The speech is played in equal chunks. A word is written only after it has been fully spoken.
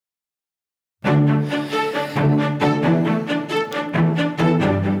Hello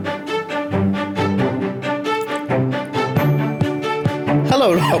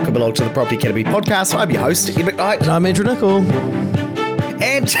and welcome along to the Property Academy podcast. I'm your host, Ed McKnight. And I'm Andrew Nicol.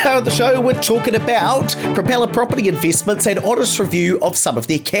 And on the show, we're talking about Propellor Property Investments and honest review of some of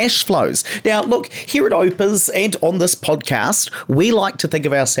their cash flows. Now, look, here at Opens and on this podcast, we like to think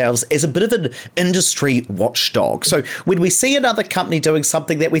of ourselves as a bit of an industry watchdog. So when we see another company doing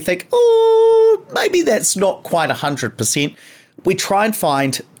something that we think, oh, maybe that's not quite 100%, we try and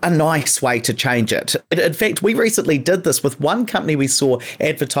find a nice way to change it. In fact, we recently did this with one company we saw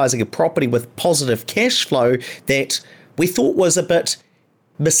advertising a property with positive cash flow that we thought was a bit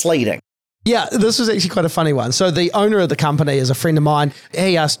misleading. Yeah, this was actually quite a funny one. So the owner of the company is a friend of mine.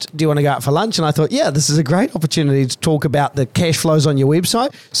 He asked, do you want to go out for lunch? And I thought, yeah, this is a great opportunity to talk about the cash flows on your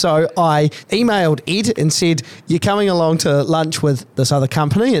website. So I emailed Ed and said, you're coming along to lunch with this other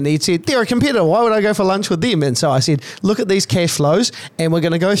company. And Ed said, they're a competitor. Why would I go for lunch with them? And so I said, look at these cash flows and we're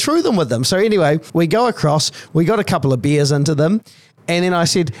going to go through them with them. So anyway, we go across, we got a couple of beers into them. And then I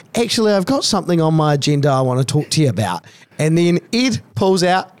said, actually, I've got something on my agenda I want to talk to you about. And then Ed pulls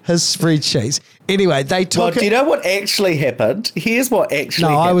out his spreadsheets. Anyway, they took Well, do you know what actually happened? Here's what actually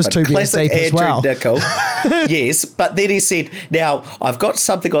happened. No, I was too deep as well. Nicol. Yes, but then he said, now, I've got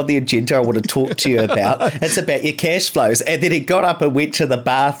something on the agenda I want to talk to you about. It's about your cash flows. And then he got up and went to the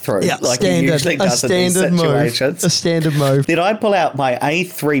bathroom like he usually does in these situations. A standard move. Then I pull out my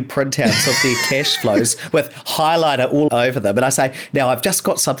A3 printouts of their cash flows with highlighter all over them. And I say, now, I've just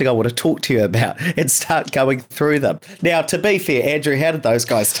got something I want to talk to you about, and start going through them. Now, to be fair, Andrew, how did those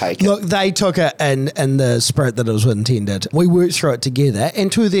guys take it? Look, they took it in the spirit that it was intended. We worked through it together,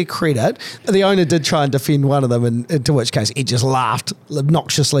 and to their credit, the owner did try and defend one of them, and to which case he just laughed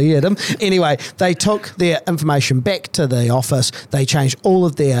obnoxiously at him. Anyway, they took their information back to the office. They changed all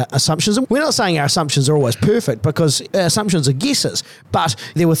of their assumptions. And we're not saying our assumptions are always perfect, because our assumptions are guesses, but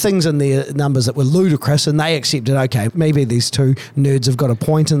there were things in their numbers that were ludicrous, and they accepted, okay, maybe these two nerds have got a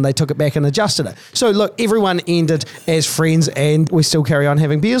point, and they took it back and adjusted it. So look, everyone ended as friends, and we still carry on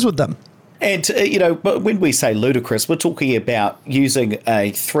having beers with them. And, but when we say ludicrous, we're talking about using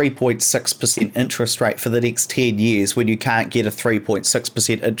a 3.6% interest rate for the next 10 years when you can't get a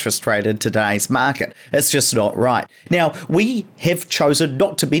 3.6% interest rate in today's market. It's just not right. Now, we have chosen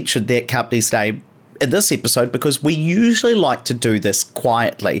not to mention that company's name in this episode because we usually like to do this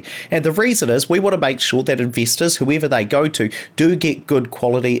quietly. And the reason is we want to make sure that investors, whoever they go to, do get good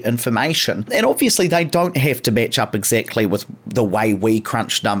quality information. And obviously they don't have to match up exactly with the way we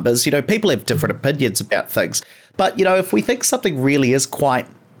crunch numbers. People have different opinions about things. But, if we think something really is quite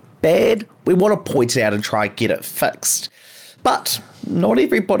bad, we want to point it out and try and get it fixed. But not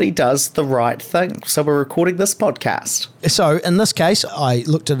everybody does the right thing. So we're recording this podcast. So in this case, I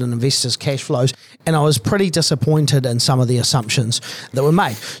looked at an investor's cash flows and I was pretty disappointed in some of the assumptions that were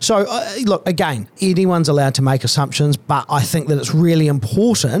made. So look, again, anyone's allowed to make assumptions, but I think that it's really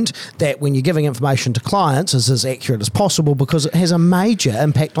important that when you're giving information to clients, it's as accurate as possible because it has a major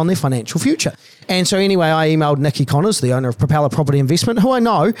impact on their financial future. And so anyway, I emailed Nikki Connors, the owner of Propellor Property Investment, who I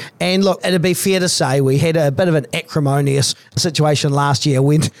know. And look, it'd be fair to say we had a bit of an acrimonious situation last year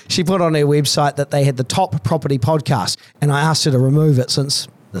when she put on her website that they had the top property podcast. And I asked her to remove it since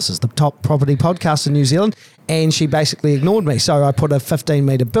this is the top property podcast in New Zealand. And she basically ignored me. So I put a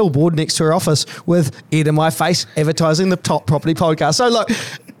 15-metre billboard next to her office with Ed in my face advertising the top property podcast. So look,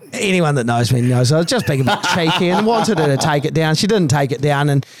 anyone that knows me knows I was just being a bit cheeky and wanted her to take it down. She didn't take it down.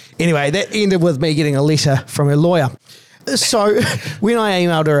 And anyway, that ended with me getting a letter from her lawyer. So when I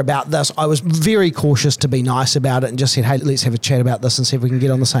emailed her about this, I was very cautious to be nice about it and just said, hey, let's have a chat about this and see if we can get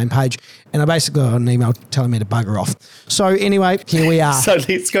on the same page. And I basically got an email telling me to bugger off. So anyway, here we are. So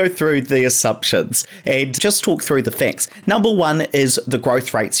let's go through the assumptions and just talk through the facts. Number one is the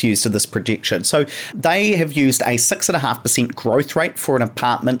growth rates used in this projection. So they have used a 6.5% growth rate for an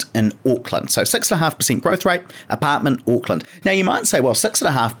apartment in Auckland. So 6.5% growth rate, apartment, Auckland. Now you might say, well,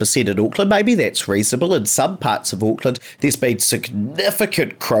 6.5% in Auckland, maybe that's reasonable. In some parts of Auckland, there's been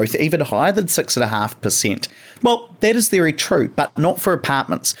significant growth, even higher than 6.5%. Well, that is very true, but not for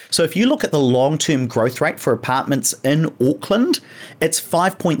apartments. So if you look at the long-term growth rate for apartments in Auckland, it's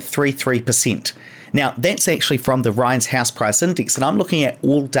 5.33%. Now, that's actually from the Ryan's House Price Index, and I'm looking at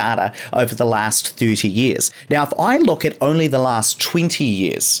all data over the last 30 years. Now, if I look at only the last 20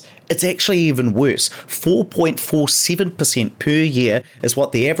 years, it's actually even worse. 4.47% per year is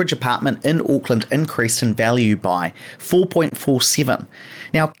what the average apartment in Auckland increased in value by. 4.47.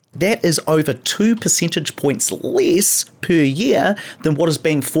 Now, That is over 2 percentage points less per year than what is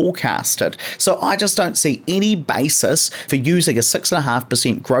being forecasted. So I just don't see any basis for using a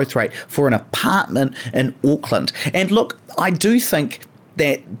 6.5% growth rate for an apartment in Auckland. And look, I do think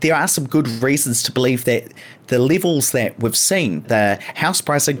that there are some good reasons to believe that the levels that we've seen, the house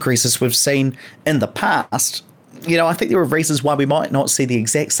price increases we've seen in the past, I think there are reasons why we might not see the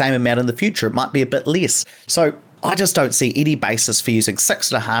exact same amount in the future. It might be a bit less. So I just don't see any basis for using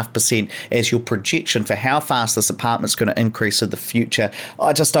 6.5% as your projection for how fast this apartment's going to increase in the future.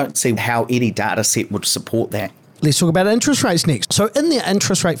 I just don't see how any data set would support that. Let's talk about interest rates next. So in their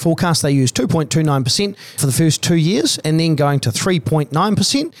interest rate forecast, they use 2.29% for the first 2 years and then going to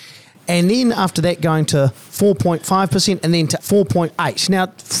 3.9%. And then after that, going to 4.5% and then to 4.8%. Now,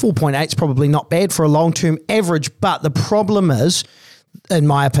 4.8 is probably not bad for a long-term average, but the problem is, in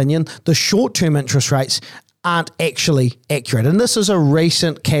my opinion, the short-term interest rates aren't actually accurate. And this is a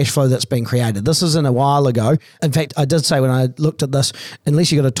recent cash flow that's been created. This isn't a while ago. In fact, I did say when I looked at this,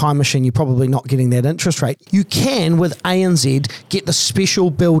 unless you've got a time machine, you're probably not getting that interest rate. You can, with ANZ, get the special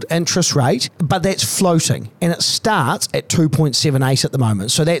build interest rate, but that's floating. And it starts at 2.78 at the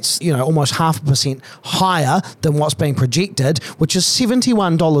moment. So that's, almost 0.5% higher than what's being projected, which is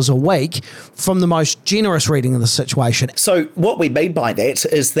 $71 a week from the most generous reading of the situation. So what we mean by that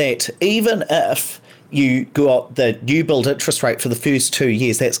is that even if you got the new build interest rate for the first 2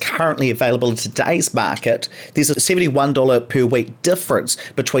 years that's currently available in today's market, there's a $71 per week difference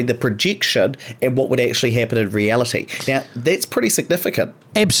between the projection and what would actually happen in reality. Now, that's pretty significant.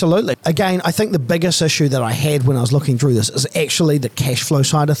 Absolutely. Again, I think the biggest issue that I had when I was looking through this is actually the cash flow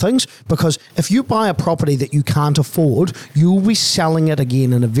side of things, because if you buy a property that you can't afford, you will be selling it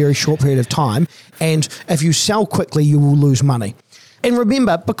again in a very short period of time. And if you sell quickly, you will lose money. And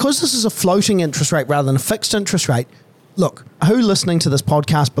remember, because this is a floating interest rate rather than a fixed interest rate, look, who listening to this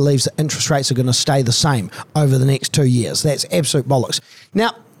podcast believes that interest rates are going to stay the same over the next 2 years? That's absolute bollocks.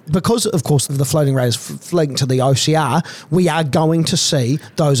 Now, because, of course, the floating rate is linked to the OCR, we are going to see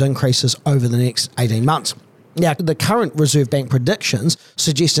those increases over the next 18 months. Now, the current Reserve Bank predictions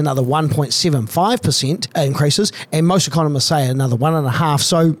suggest another 1.75% increases, and most economists say another 1.5%.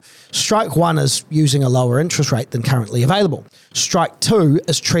 So strike one is using a lower interest rate than currently available. Strike two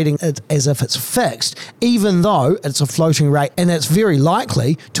is treating it as if it's fixed, even though it's a floating rate, and it's very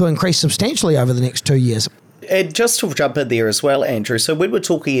likely to increase substantially over the next 2 years. And just to jump in there as well, Andrew, so when we're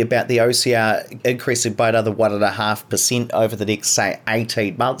talking about the OCR increasing by another 1.5% over the next, say,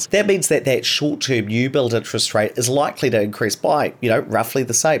 18 months, that means that that short-term new build interest rate is likely to increase by, roughly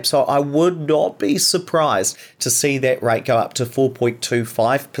the same. So I would not be surprised to see that rate go up to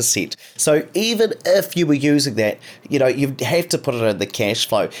 4.25%. So even if you were using that, you have to put it in the cash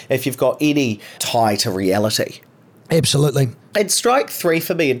flow if you've got any tie to reality. Absolutely. And strike three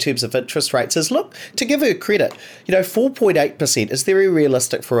for me in terms of interest rates is, look, to give her credit, 4.8% is very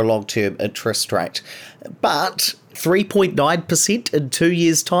realistic for a long-term interest rate. But 3.9% in 2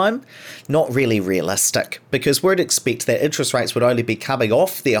 years' time, not really realistic, because we'd expect that interest rates would only be coming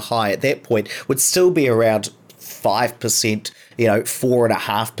off their high at that point, would still be around 5%,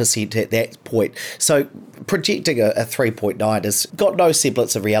 4.5% at that point. So projecting a 3.9 has got no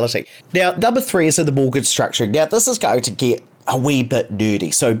semblance of reality. Now, number three is in the mortgage structuring. Now, this is going to get a wee bit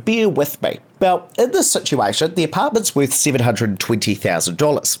nerdy, so bear with me. Well, in this situation, the apartment's worth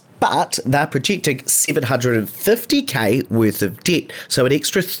 $720,000. But they're projecting $750K worth of debt, so an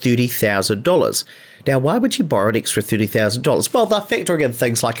extra $30,000. Now, why would you borrow an extra $30,000? Well, they're factoring in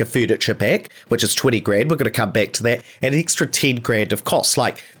things like a furniture pack, which is 20 grand. We're going to come back to that, and an extra 10 grand of costs,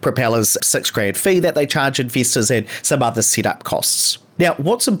 like Propeller's 6 grand fee that they charge investors and some other setup costs. Now,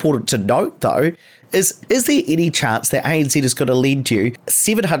 what's important to note, though, is there any chance that ANZ is going to lend you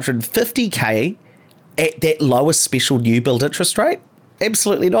 $750K at that lowest special new build interest rate?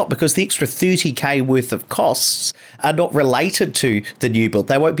 Absolutely not, because the extra $30K worth of costs are not related to the new build.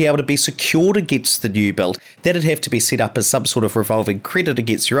 They won't be able to be secured against the new build. That'd have to be set up as some sort of revolving credit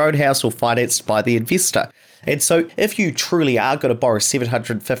against your own house or financed by the investor. And so if you truly are going to borrow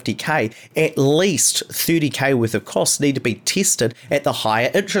 $750K, at least $30K worth of costs need to be tested at the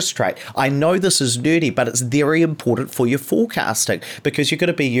higher interest rate. I know this is nerdy, but it's very important for your forecasting, because you're going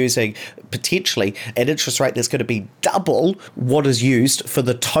to be using potentially an interest rate that's going to be double what is used for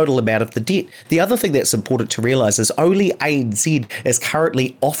the total amount of the debt. The other thing that's important to realize is only ANZ is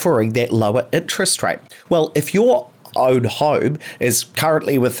currently offering that lower interest rate. Well, if you're own home is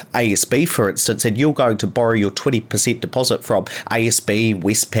currently with ASB, for instance, and you're going to borrow your 20% deposit from ASB,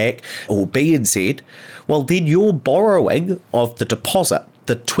 Westpac or BNZ, well, then your borrowing of the deposit,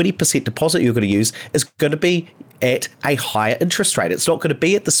 the 20% deposit you're going to use, is going to be at a higher interest rate. It's not going to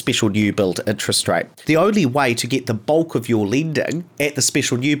be at the special new build interest rate. The only way to get the bulk of your lending at the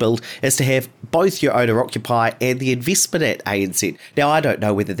special new build is to have both your owner-occupier and the investment at ANZ. Now, I don't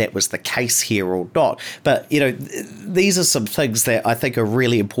know whether that was the case here or not, but, these are some things that I think are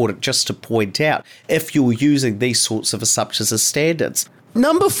really important just to point out if you're using these sorts of assumptions as standards.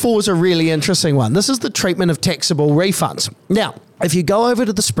 Number 4 is a really interesting one. This is the treatment of taxable refunds. Now, if you go over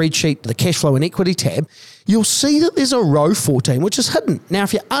to the spreadsheet, the cash flow and equity tab, you'll see that there's a row 14, which is hidden. Now,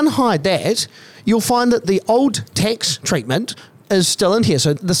 if you unhide that, you'll find that the old tax treatment is still in here.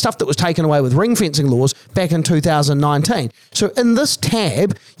 So the stuff that was taken away with ring fencing laws back in 2019. So in this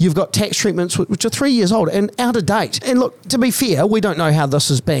tab, you've got tax treatments which are 3 years old and out of date. And look, to be fair, we don't know how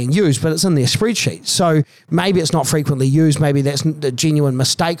this is being used, but it's in their spreadsheet. So maybe it's not frequently used. Maybe that's a genuine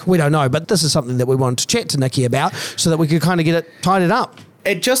mistake. We don't know. But this is something that we wanted to chat to Nikki about so that we could kind of get it tidied up.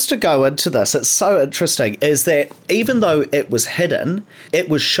 And just to go into this, it's so interesting, is that even though it was hidden, it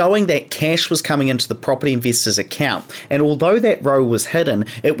was showing that cash was coming into the property investor's account. And although that row was hidden,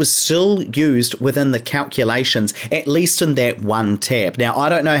 it was still used within the calculations, at least in that one tab. Now, I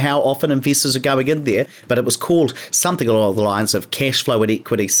don't know how often investors are going in there, but it was called something along the lines of cash flow and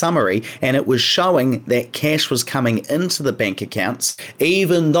equity summary, and it was showing that cash was coming into the bank accounts,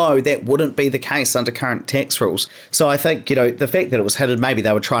 even though that wouldn't be the case under current tax rules. So I think, the fact that it was hidden, maybe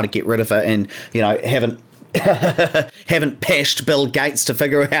they were trying to get rid of it and, haven't pashed Bill Gates to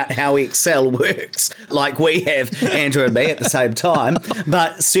figure out how Excel works like we have, Andrew and me, at the same time.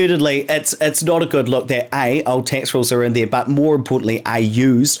 But certainly it's not a good look that old tax rules are in there, but more importantly, are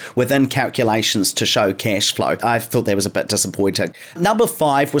used within calculations to show cash flow. I thought that was a bit disappointing. Number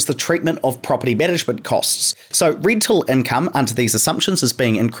 5 was the treatment of property management costs. So rental income under these assumptions is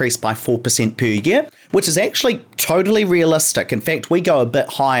being increased by 4% per year, which is actually totally realistic. In fact, we go a bit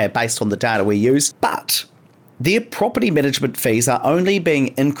higher based on the data we use, but their property management fees are only being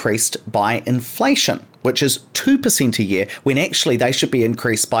increased by inflation, which is 2% a year, when actually they should be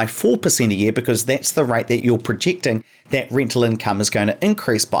increased by 4% a year because that's the rate that you're projecting that rental income is going to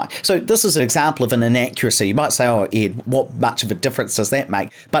increase by. So this is an example of an inaccuracy. You might say, oh, Ed, what much of a difference does that make?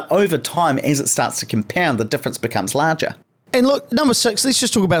 But over time, as it starts to compound, the difference becomes larger. And look, number 6, let's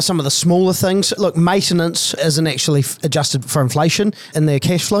just talk about some of the smaller things. Look, maintenance isn't actually adjusted for inflation in their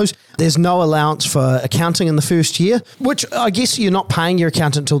cash flows. There's no allowance for accounting in the first year, which I guess you're not paying your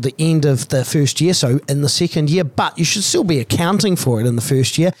accountant until the end of the first year, so in the second year, but you should still be accounting for it in the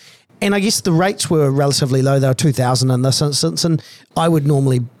first year. And I guess the rates were relatively low. They were 2,000 in this instance, and I would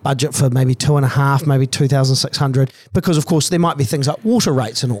normally budget for maybe 2.5, maybe 2,600, because of course there might be things like water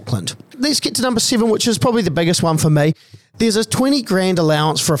rates in Auckland. Let's get to number 7, which is probably the biggest one for me. There's a 20 grand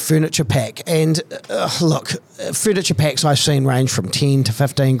allowance for a furniture pack. And look, furniture packs I've seen range from 10 to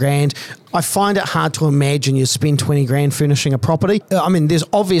 15 grand. I find it hard to imagine you spend 20 grand furnishing a property. I mean, there's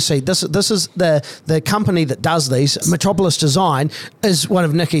obviously, this is the company that does these, Metropolis Design, is one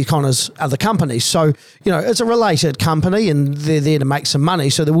of Nikki Connors' other companies. So, it's a related company and they're there to make some money.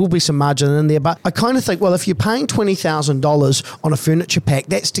 So there will be some margin in there. But I kind of think, well, if you're paying $20,000 on a furniture pack,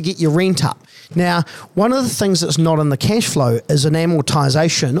 that's to get your rent up. Now, one of the things that's not in the cash flow is an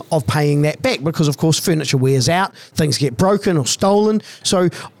amortization of paying that back because, of course, furniture wears out, things get broken or stolen. So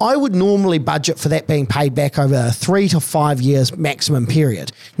I would normally budget for that being paid back over a 3 to 5 years maximum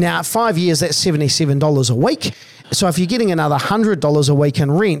period. Now, at 5 years, that's $77 a week. So if you're getting another $100 a week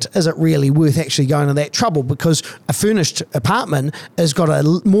in rent, is it really worth actually going to that trouble? Because a furnished apartment has got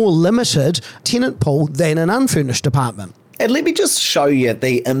a more limited tenant pool than an unfurnished apartment. And let me just show you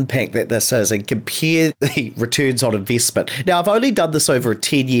the impact that this is and compare the returns on investment. Now, I've only done this over a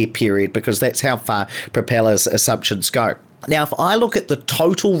 10-year period because that's how far Propeller's assumptions go. Now, if I look at the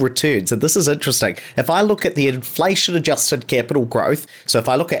total returns, and this is interesting, if I look at the inflation-adjusted capital growth, so if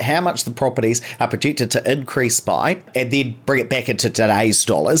I look at how much the properties are projected to increase by, and then bring it back into today's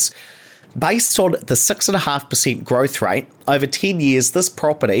dollars, based on the 6.5% growth rate, over 10 years, this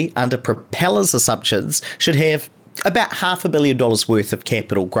property, under Propeller's assumptions, should have about $500,000 worth of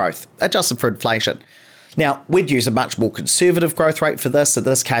capital growth, adjusted for inflation. Now, we'd use a much more conservative growth rate for this, in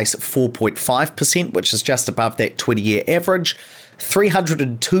this case 4.5%, which is just above that 20-year average,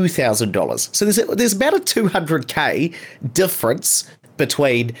 $302,000. So there's about a $200K difference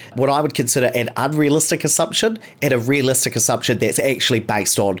between what I would consider an unrealistic assumption and a realistic assumption that's actually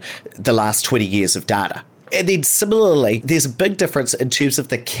based on the last 20 years of data. And then similarly, there's a big difference in terms of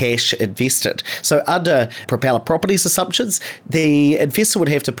the cash invested. So under Propeller Properties assumptions, the investor would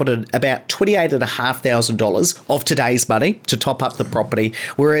have to put in about $28,500 of today's money to top up the property,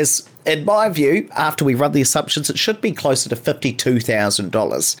 whereas in my view, after we run the assumptions, it should be closer to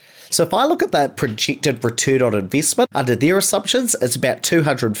 $52,000. So if I look at that projected return on investment under their assumptions, it's about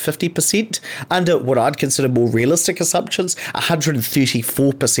 250%. Under what I'd consider more realistic assumptions,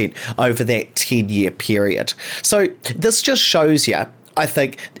 134% over that 10-year period. So this just shows you, I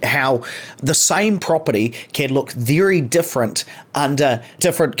think, how the same property can look very different under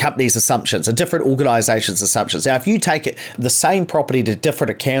different companies' assumptions and different organisations' assumptions. Now, if you take the same property to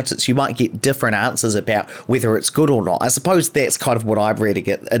different accountants, you might get different answers about whether it's good or not. I suppose that's kind of what I'm reading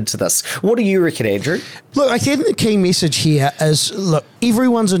into this. What do you reckon, Andrew? Look, I think the key message here is, look,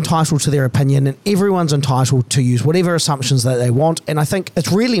 everyone's entitled to their opinion and everyone's entitled to use whatever assumptions that they want. And I think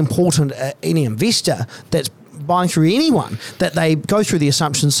it's really important, any investor that's buying through anyone, that they go through the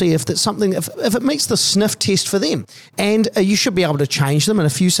assumptions, see if that's something, if it meets the sniff test for them. And you should be able to change them. And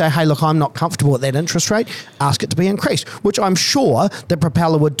if you say, hey, look, I'm not comfortable with that interest rate, ask it to be increased, which I'm sure that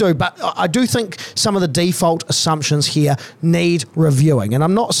Propellor would do. But I do think some of the default assumptions here need reviewing. And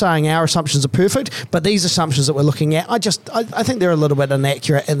I'm not saying our assumptions are perfect, but these assumptions that we're looking at, I think they're a little bit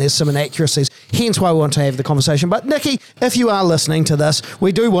inaccurate and there's some inaccuracies. Hence why we want to have the conversation. But Nikki, if you are listening to this,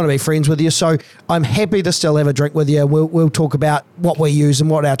 we do want to be friends with you. So I'm happy to still have a drink with you. We'll talk about what we use and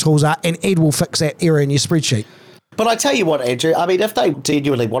what our tools are, and Ed will fix that error in your spreadsheet. But I tell you what, Andrew, I mean, if they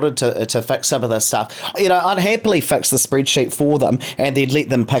genuinely wanted to fix some of this stuff, I'd happily fix the spreadsheet for them and then let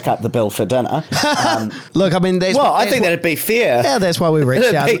them pick up the bill for dinner. Look, I mean, I think that'd be fair. Yeah, that's why we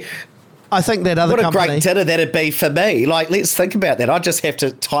reached out. I think that other company... What a great dinner that'd be for me. Like, let's think about that. I just have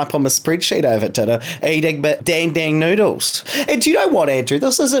to type on my spreadsheet over dinner, eating dang noodles. And do you know what, Andrew?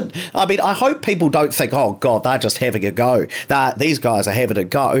 This isn't... I mean, I hope people don't think, oh, God, they're just having a go. These guys are having a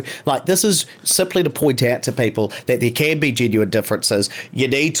go. Like, this is simply to point out to people that there can be genuine differences. You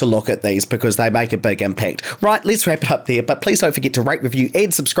need to look at these because they make a big impact. Right, let's wrap it up there. But please don't forget to rate, review,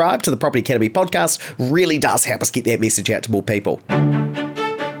 and subscribe to the Property Academy podcast. Really does help us get that message out to more people.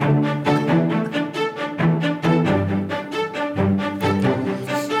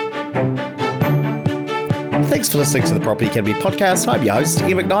 Thanks for listening to the Property Academy podcast. I'm your host,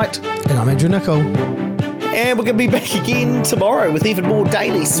 Ian McKnight. And I'm Andrew Nicol. And we're going to be back again tomorrow with even more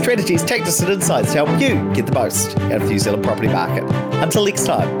daily strategies, tactics, and insights to help you get the most out of the New Zealand property market. Until next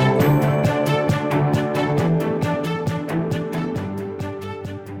time.